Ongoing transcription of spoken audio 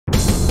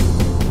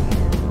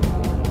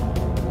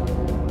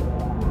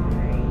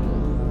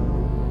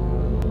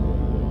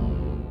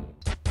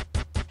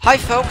Hi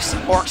folks,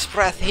 Orc's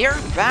Breath here,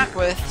 back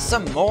with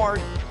some more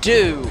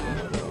Doom.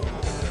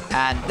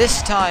 And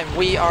this time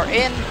we are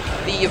in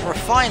the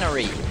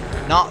Refinery,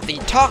 not the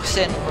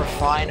Toxin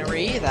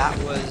Refinery. That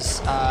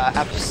was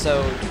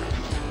episode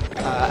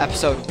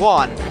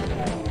 1.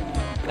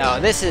 No,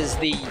 this is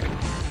the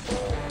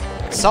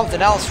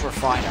something else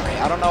refinery.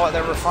 I don't know what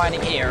they're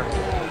refining here.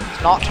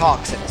 It's not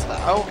toxins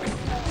though.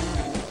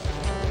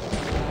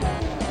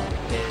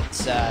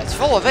 It's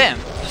full of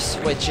imps,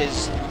 which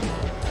is,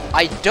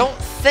 I don't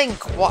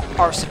think, what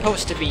are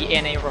supposed to be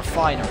in a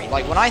refinery.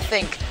 Like, when I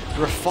think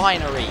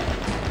refinery,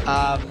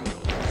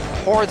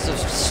 hordes of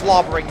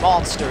slobbering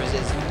monsters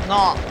is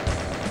not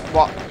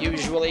what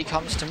usually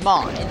comes to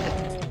mind.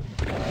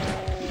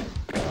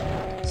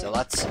 So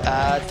let's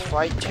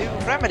try to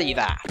remedy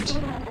that.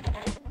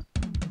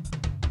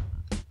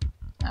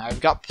 Now,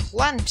 we've got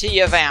plenty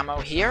of ammo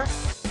here,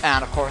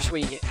 and of course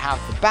we have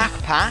the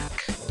backpack,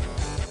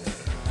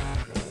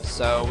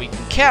 so we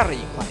can carry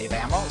plenty of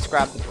ammo. Let's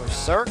grab the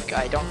Berserk.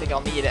 I don't think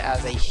I'll need it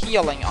as a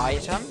healing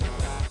item.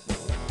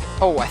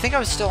 Oh, I think I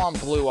was still on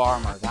blue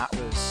armor. That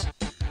was...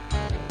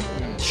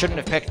 shouldn't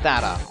have picked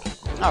that up.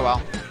 Oh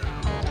well.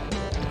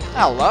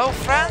 Hello,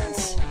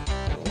 friends!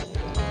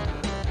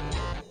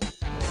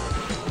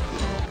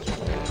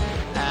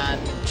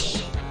 And...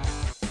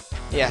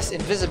 yes,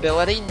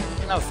 invisibility?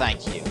 No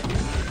thank you.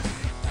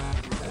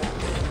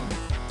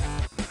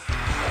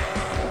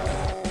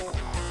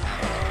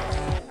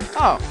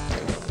 Oh.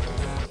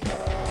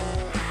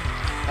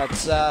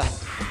 That's,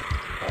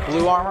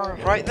 blue armor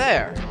right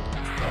there.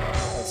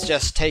 Let's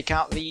just take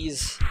out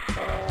these,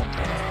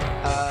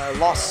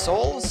 lost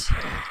souls.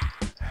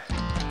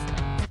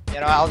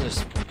 You know, I'll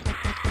just...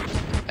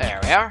 there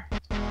we are.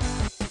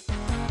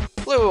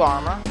 Blue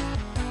armor.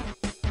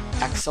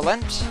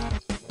 Excellent.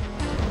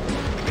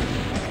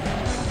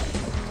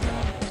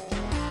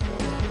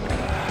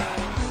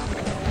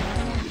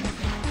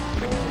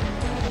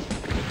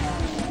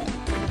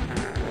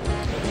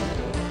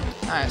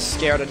 I'm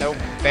scared of no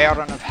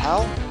Baron of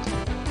Hell.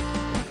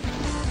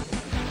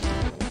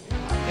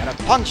 I'm gonna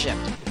punch him.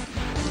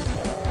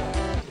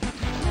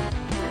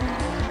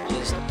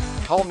 Just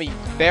call me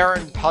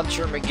Baron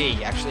Puncher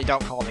McGee. Actually,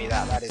 don't call me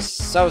that. That is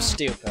so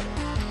stupid.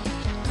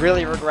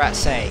 Really regret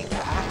saying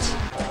that.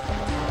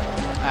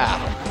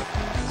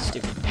 Ah,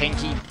 stupid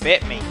Pinky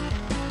bit me.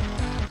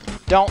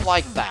 Don't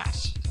like that.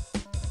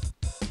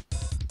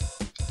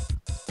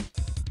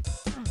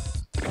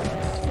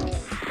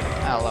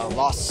 Hello,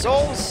 lost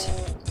souls.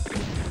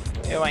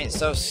 You ain't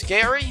so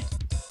scary.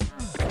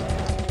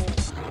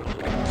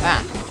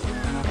 Ah.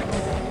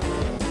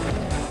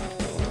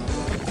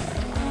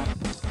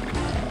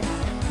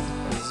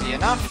 Easy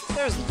enough.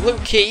 There's the blue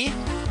key.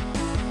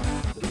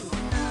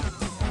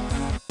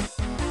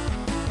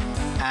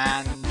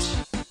 And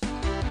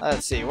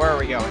let's see, where are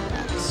we going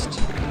next?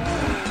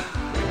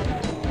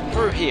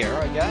 Through here,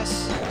 I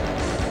guess.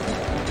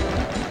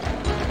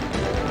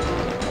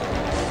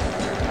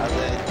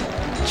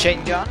 The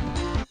chain gun.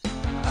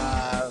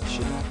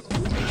 Should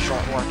be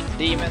short working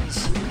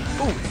demons.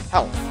 Ooh,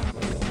 health.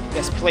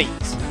 Yes,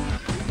 please.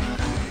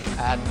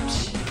 And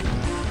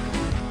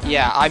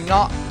yeah, I'm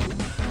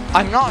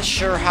not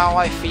sure how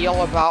I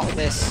feel about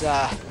this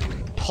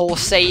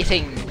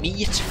pulsating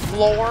meat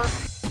floor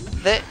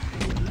that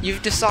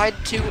you've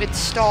decided to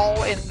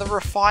install in the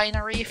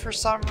refinery for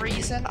some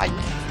reason.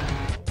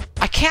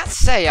 I can't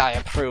say I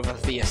approve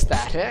of the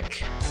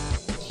aesthetic,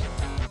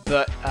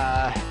 but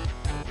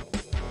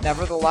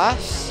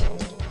nevertheless,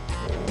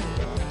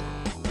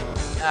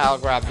 I'll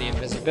grab the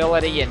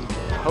invisibility and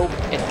hope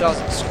it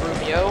doesn't screw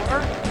me over.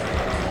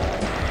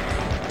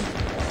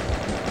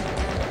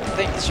 I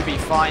think it should be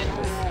fine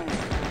with,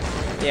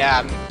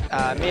 yeah,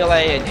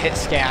 melee and hit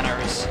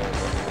scanners.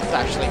 It's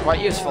actually quite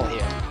useful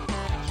here.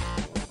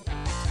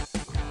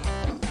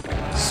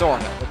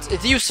 Sort of.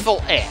 It's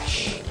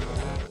useful-ish.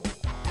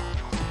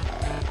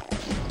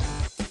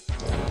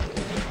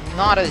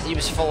 Not as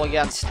useful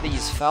against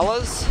these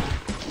fellas.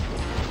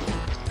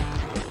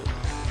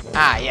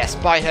 Ah, yes,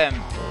 bite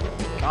him.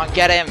 Come on,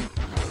 get him.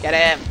 Get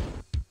him.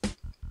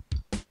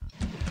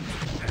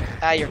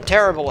 Ah, you're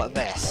terrible at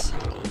this.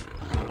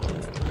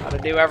 Gotta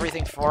do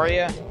everything for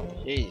you?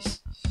 Jeez.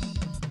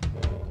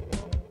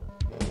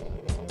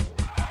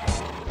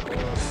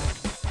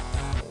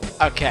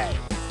 Okay.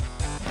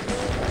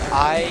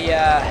 I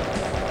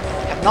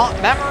have not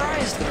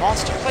memorized the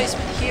monster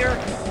placement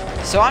here,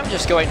 so I'm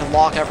just going to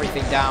lock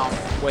everything down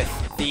with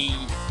the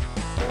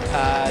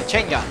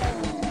chain gun.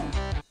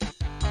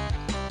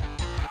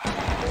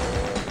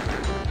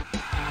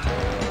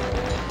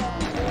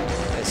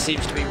 It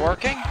seems to be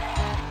working.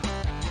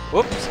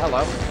 Whoops,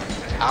 hello.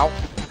 Ow.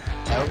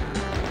 Nope.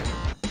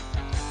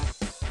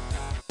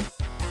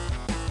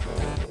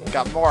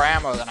 Got more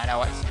ammo than I know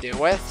what to do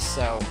with,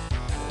 so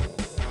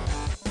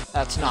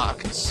that's not a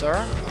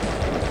concern.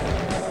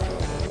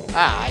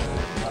 Ah, I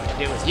know what to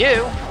do with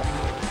you.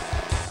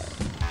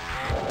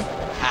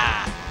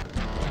 Ah.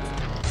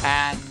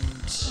 And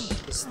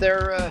is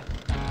there a...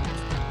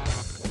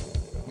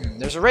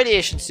 there's a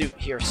radiation suit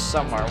here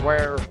somewhere.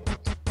 Where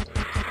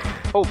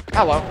Oh,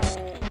 hello.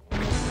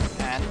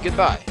 And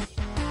goodbye.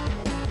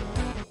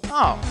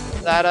 Oh,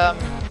 that,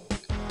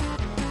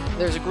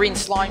 there's a green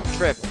slime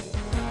trip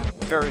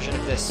version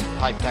of this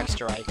pipe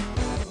texture. I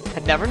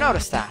had never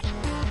noticed that.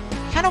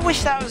 Kinda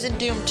wish that was in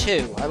Doom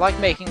 2. I like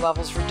making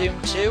levels for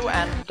Doom 2,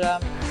 and,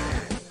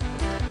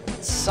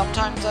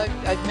 sometimes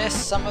I miss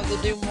some of the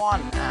Doom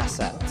 1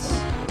 assets.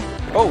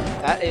 Oh,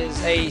 that is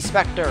a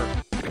Spectre.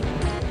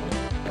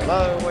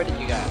 Hello, where did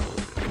you go?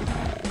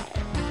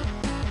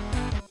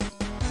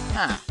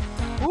 Ah.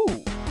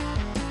 Ooh.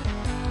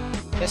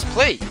 Yes,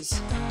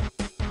 please.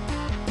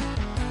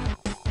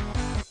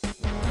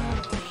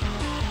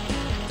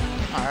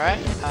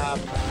 Alright,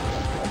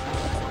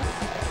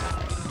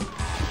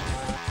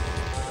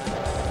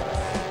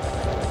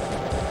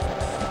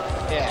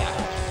 yeah.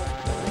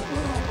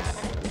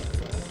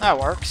 That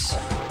works.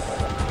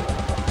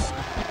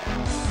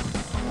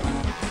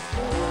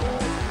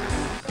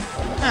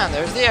 And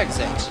there's the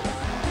exit.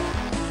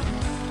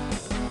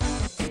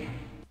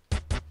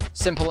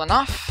 Simple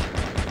enough.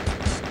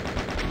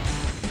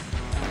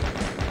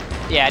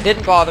 Yeah, I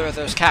didn't bother with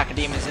those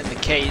cacodemons in the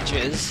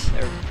cages.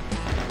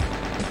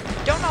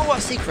 Don't know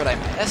what secret I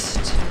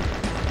missed.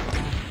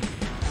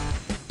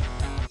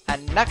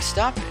 And next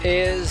up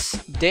is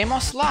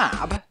Deimos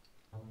Lab.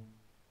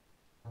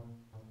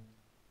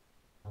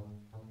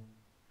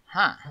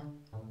 Huh.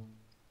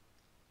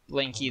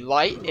 Blinky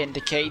light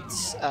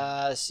indicates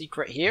a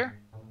secret here.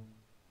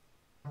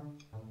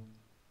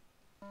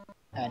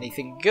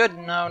 Anything good?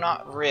 No,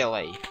 not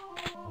really.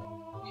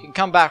 You can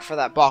come back for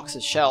that box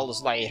of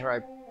shells later.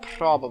 I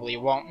probably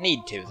won't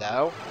need to,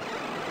 though.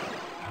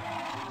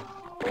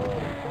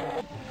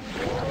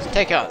 Let's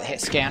take out the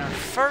hit scanner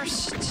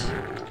first.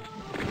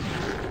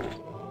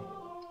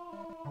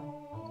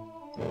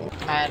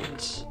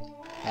 And...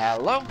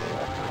 hello?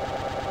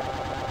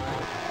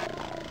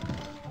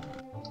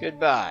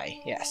 Goodbye,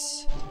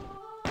 yes.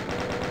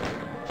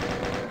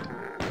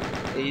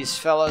 These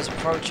fellas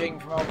approaching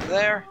from over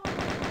there.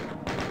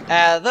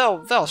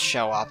 They'll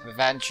show up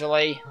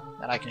eventually,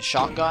 and I can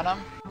shotgun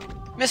them.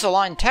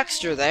 Misaligned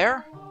texture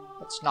there.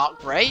 That's not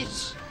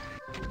great.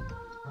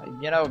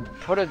 You know,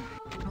 put a,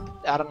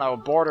 I don't know,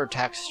 border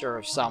texture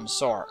of some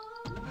sort.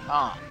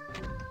 Ah.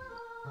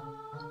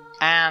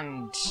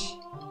 And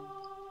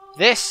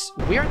this,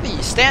 weirdly,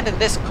 you stand in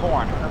this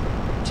corner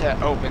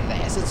to open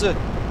this. It's a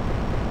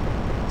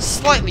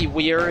slightly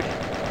weird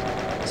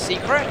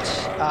secret.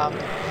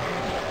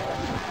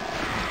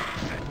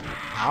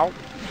 Ow.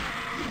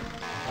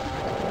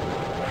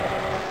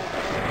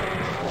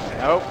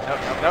 Nope,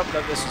 nope,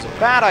 this is a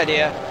bad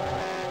idea.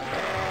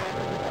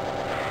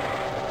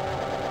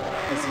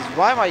 This is,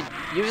 why am I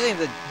using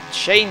the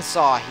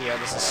chainsaw here?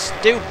 This is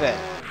stupid.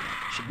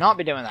 Should not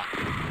be doing that.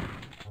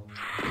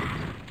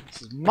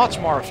 This is much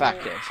more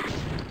effective.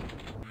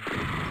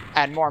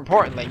 And more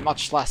importantly,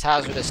 much less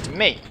hazardous to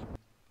me.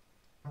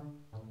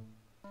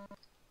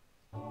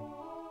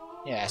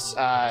 Yes,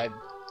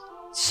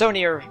 so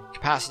near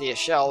capacity of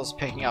shells,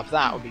 picking up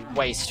that would be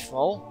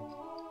wasteful.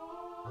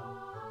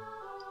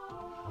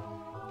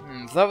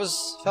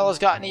 Those fellas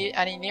got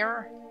any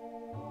nearer?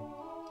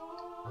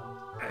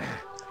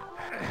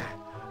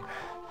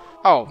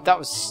 Oh, that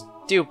was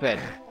stupid.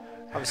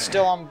 I was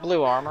still on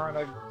blue armor and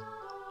I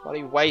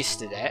bloody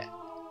wasted it.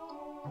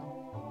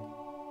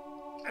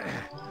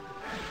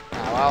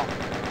 Ah well.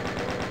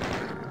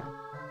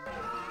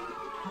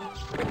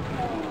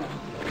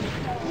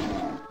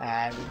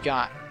 And we've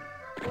got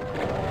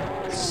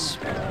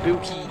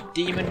spooky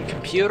demon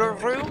computer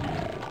room.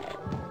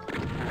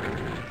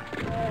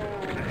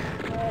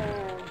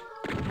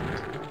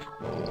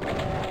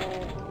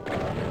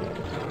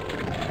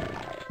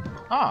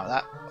 Oh,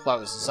 that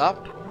closes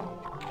up,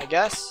 I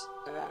guess.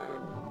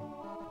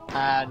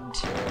 And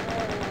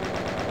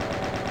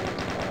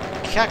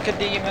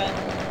Cacodemon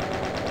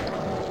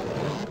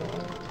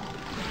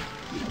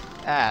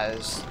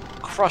as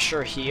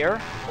Crusher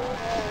here.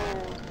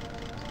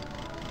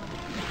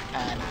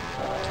 And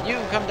can you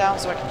come down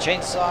so I can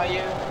chainsaw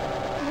you?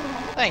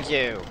 Thank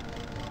you.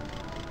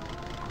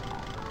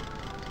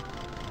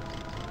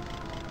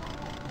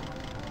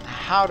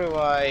 How do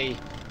I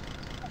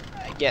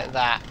get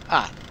that?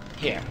 Ah,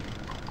 here.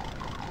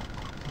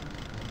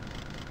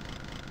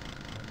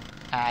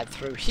 And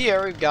through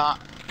here we've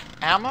got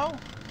ammo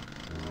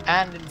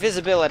and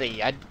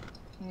invisibility. I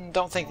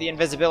don't think the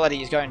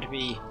invisibility is going to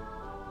be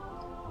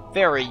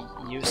very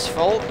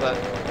useful, but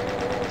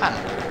I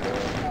don't know.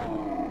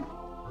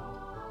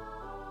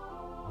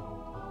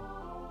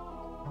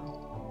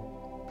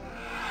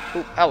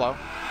 Ooh, hello.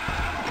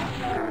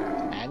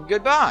 And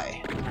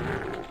goodbye.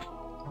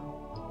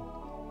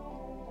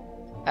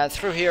 And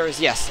through here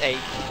is, yes, a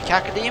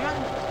cacodemon.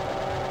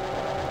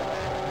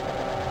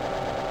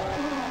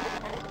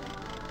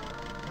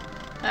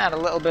 And a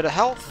little bit of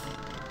health.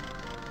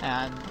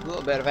 And a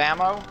little bit of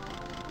ammo.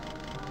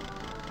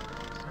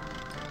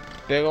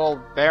 Big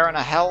old Baron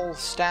of Hell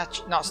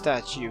statue, not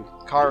statue,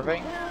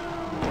 carving.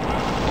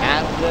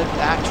 And the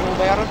actual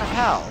Baron of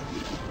Hell.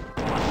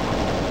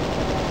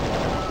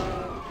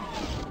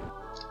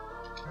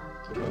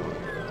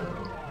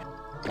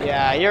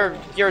 Yeah,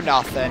 you're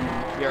nothing.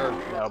 You're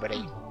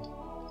nobody.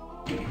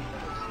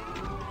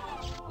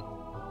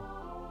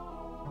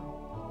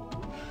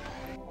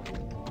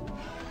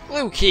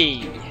 Blue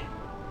key.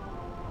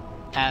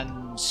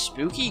 And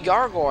spooky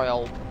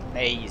gargoyle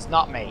maze,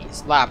 not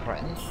maze,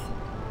 labyrinth.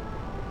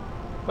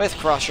 With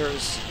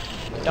crushers.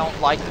 Don't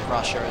like the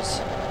crushers.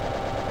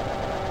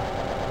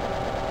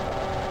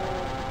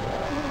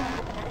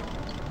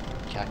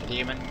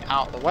 Cacodemon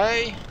out the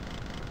way.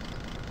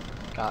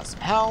 Got some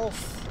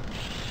health.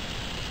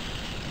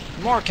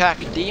 More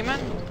Cacodemon.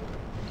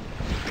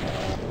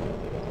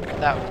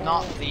 That was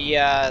not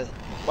the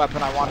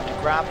weapon I wanted to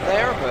grab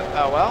there, but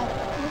oh well.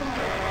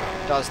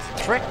 Does the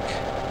trick.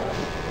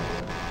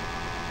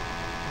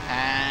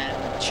 And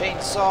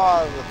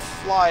chainsaw with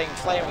flying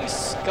flaming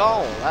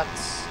skull.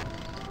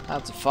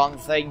 That's a fun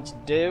thing to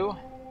do.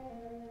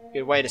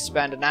 Good way to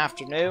spend an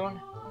afternoon.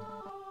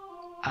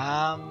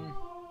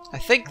 I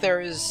think there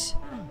is...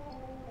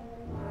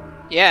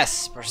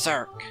 Yes,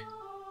 Berserk.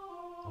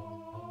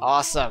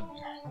 Awesome.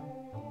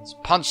 Let's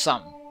punch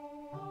some.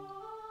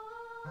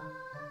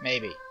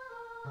 Maybe.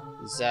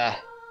 Is there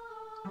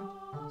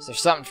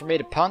something for me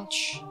to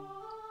punch?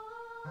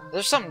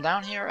 There's something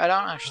down here? I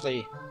don't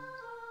actually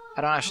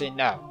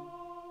know.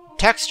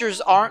 Textures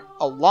aren't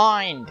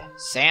aligned,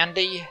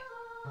 Sandy.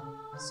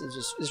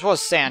 This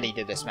was Sandy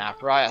did this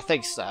map, right? I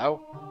think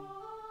so.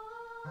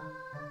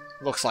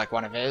 Looks like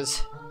one of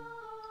his.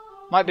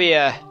 Might be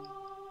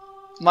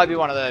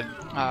one of the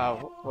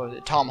what was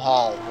it, Tom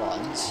Hall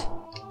ones.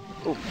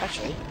 Ooh,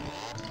 actually.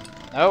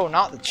 No,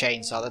 not the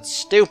chainsaw. That's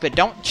stupid.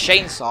 Don't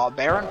chainsaw a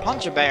Baron.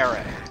 Punch a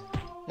Baron.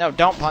 No,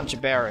 don't punch a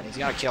Baron. He's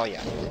gonna kill you.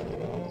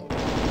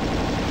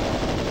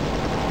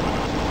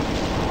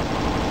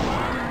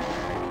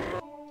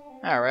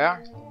 There we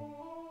are.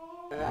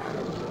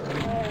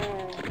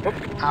 Oop,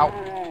 ow.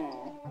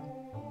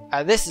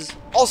 This is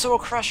also a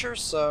crusher,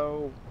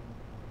 so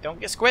don't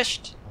get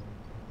squished.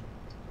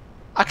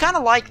 I kind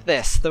of like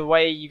this, the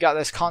way you got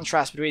this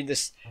contrast between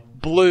this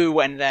blue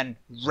and then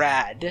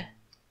red.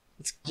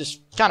 It's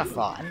just kind of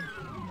fun.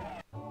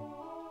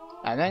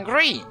 And then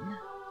green.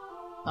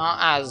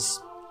 Not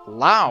as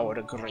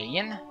loud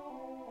green,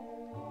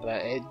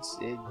 but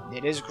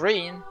it is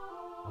green.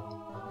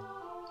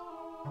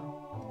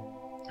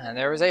 And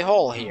there is a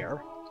hole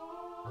here,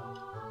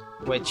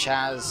 which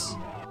has...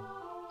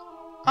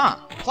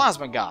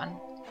 plasma gun.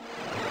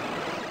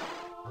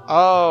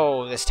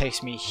 Oh, this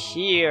takes me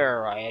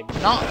here. I am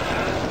not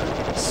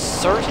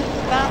certain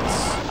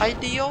that's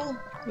ideal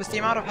with the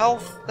amount of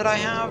health that I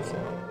have.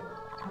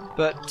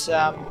 But,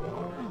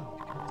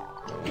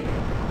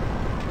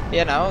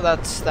 you know,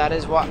 that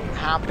is what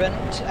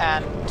happened,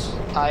 and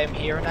I am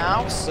here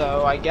now,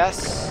 so I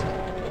guess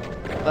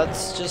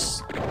let's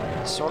just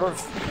sort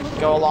of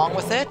go along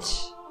with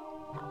it.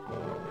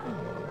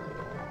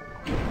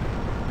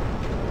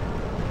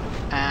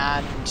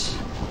 And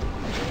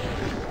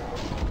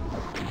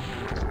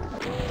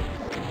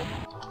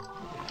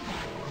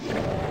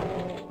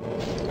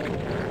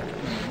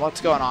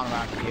what's going on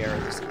around here?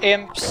 There's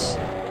imps,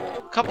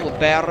 a couple of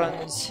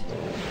barons.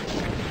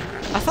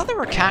 I thought there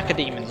were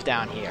cacodemons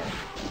down here.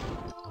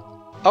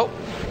 Oh,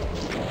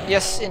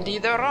 yes,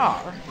 indeed there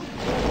are.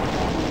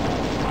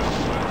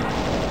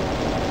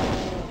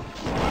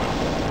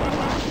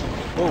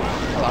 Oh,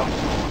 hello.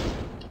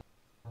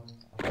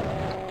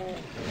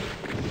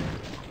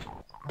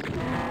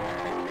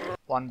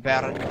 One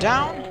baron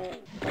down.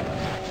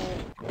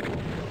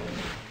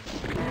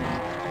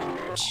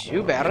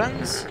 Two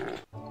barons.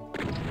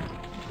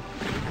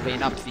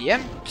 Clean up the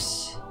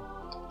imps.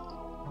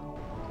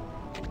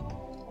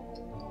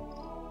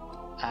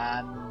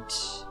 And...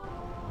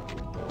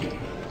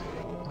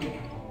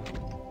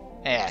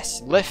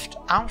 yes, lift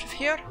out of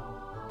here.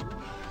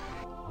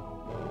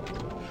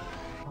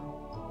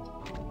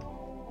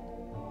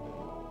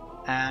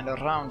 And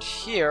around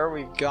here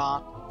we've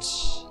got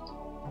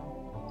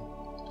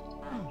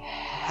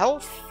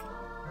health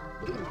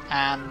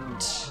and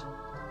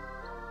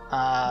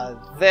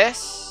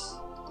this.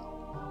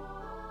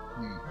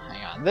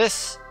 Hang on,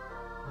 this.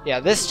 Yeah,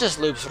 this just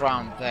loops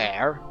around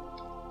there.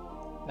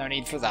 No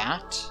need for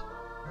that.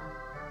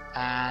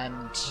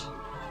 And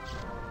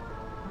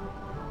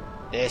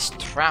this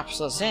traps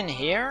us in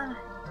here.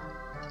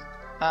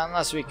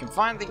 Unless we can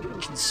find the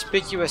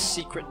conspicuous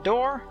secret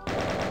door.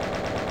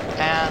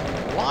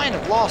 And line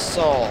of lost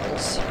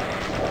souls.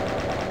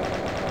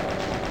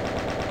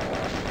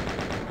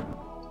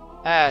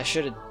 I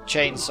should have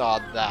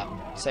chainsawed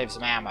them. Save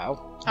some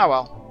ammo. Oh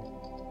well.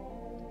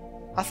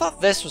 I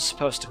thought this was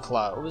supposed to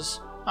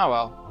close. Oh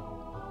well.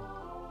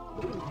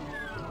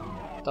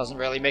 Doesn't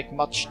really make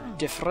much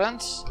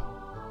difference.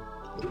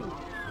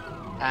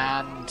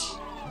 And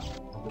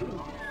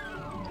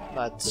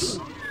let's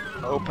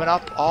open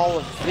up all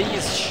of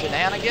these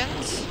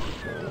shenanigans.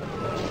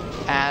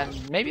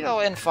 And maybe they'll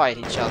infight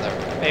each other.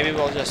 Maybe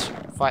we'll just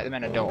fight them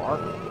in a door.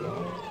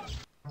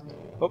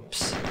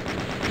 Oops.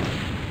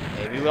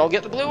 Maybe we'll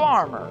get the blue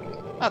armor.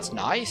 That's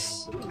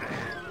nice.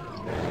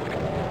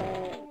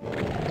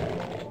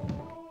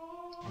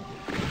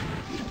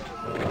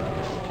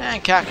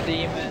 And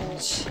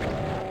cacodemons.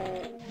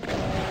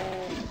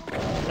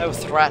 No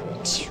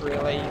threat,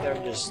 really.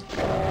 They're just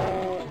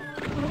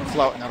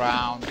floating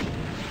around.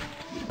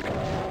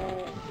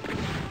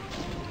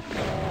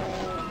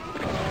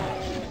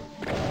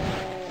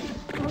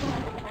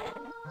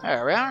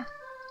 There we are.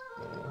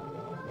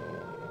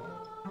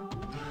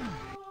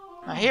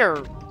 Now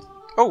here...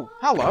 Oh,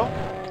 hello.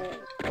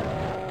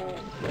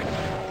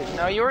 Didn't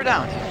know you were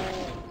down here.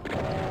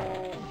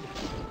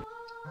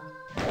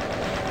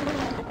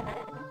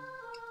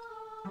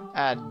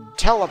 And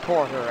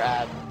teleporter,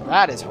 and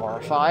that is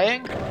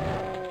horrifying.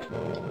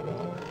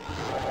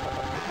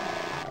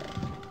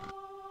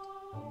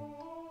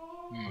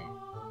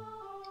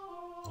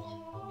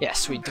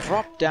 Yes, we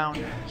drop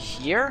down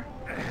here,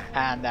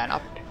 and then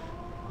up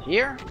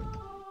here.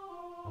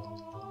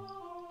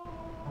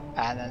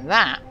 And then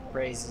that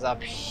raises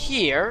up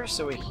here,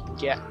 so we can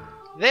get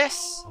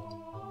this,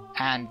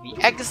 and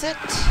the exit,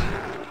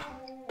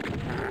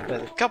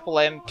 with a couple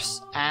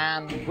imps,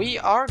 and we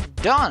are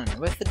done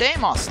with the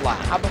Deimos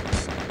Lab.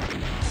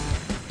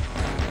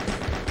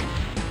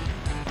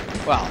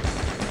 Well,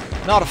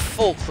 not a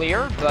full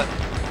clear, but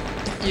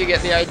you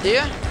get the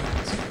idea.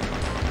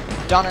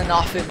 It's done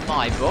enough in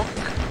my book.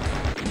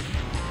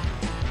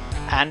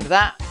 And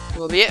that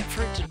will be it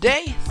for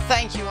today.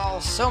 Thank you all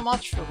so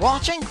much for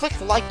watching. Click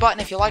the like button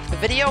if you liked the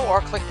video,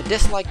 or click the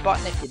dislike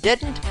button if you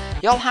didn't.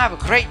 Y'all have a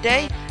great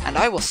day, and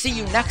I will see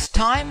you next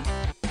time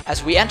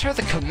as we enter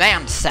the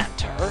command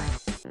center.